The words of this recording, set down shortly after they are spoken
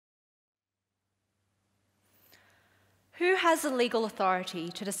Who has the legal authority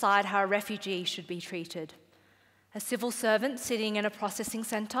to decide how a refugee should be treated? A civil servant sitting in a processing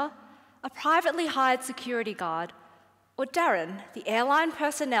centre, a privately hired security guard, or Darren, the airline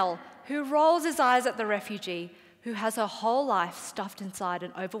personnel who rolls his eyes at the refugee who has her whole life stuffed inside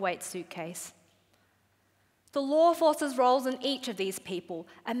an overweight suitcase? The law forces roles on each of these people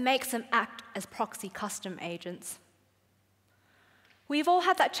and makes them act as proxy custom agents. We've all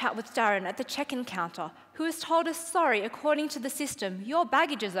had that chat with Darren at the check-in counter, who has told us, sorry, according to the system, your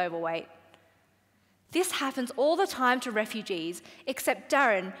baggage is overweight. This happens all the time to refugees, except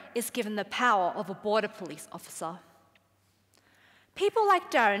Darren is given the power of a border police officer. People like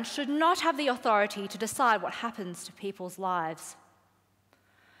Darren should not have the authority to decide what happens to people's lives.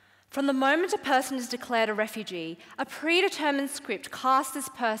 From the moment a person is declared a refugee, a predetermined script casts this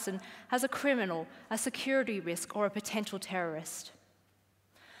person as a criminal, a security risk, or a potential terrorist.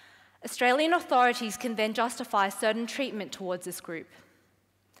 Australian authorities can then justify certain treatment towards this group.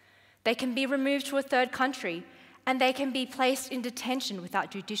 They can be removed to a third country, and they can be placed in detention without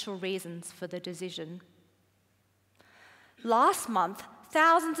judicial reasons for the decision. Last month,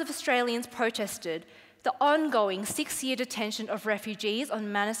 thousands of Australians protested the ongoing 6-year detention of refugees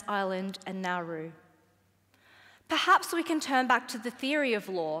on Manus Island and Nauru. Perhaps we can turn back to the theory of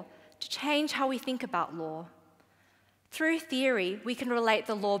law to change how we think about law. Through theory, we can relate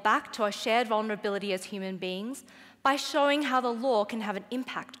the law back to our shared vulnerability as human beings by showing how the law can have an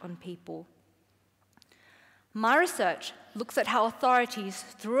impact on people. My research looks at how authorities,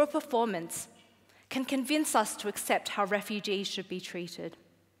 through a performance, can convince us to accept how refugees should be treated.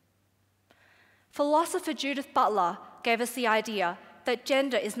 Philosopher Judith Butler gave us the idea that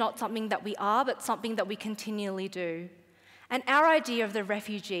gender is not something that we are, but something that we continually do. And our idea of the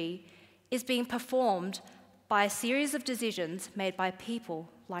refugee is being performed by a series of decisions made by people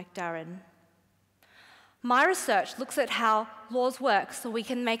like Darren. My research looks at how laws work so we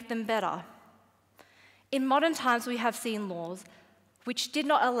can make them better. In modern times, we have seen laws which did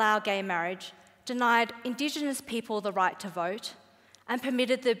not allow gay marriage, denied Indigenous people the right to vote, and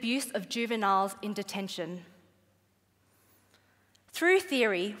permitted the abuse of juveniles in detention. Through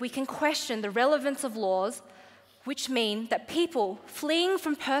theory, we can question the relevance of laws which mean that people fleeing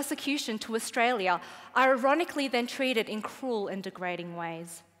from persecution to Australia are ironically then treated in cruel and degrading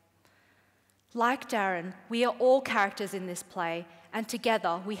ways. Like Darren, we are all characters in this play, and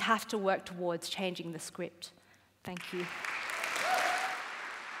together we have to work towards changing the script. Thank you.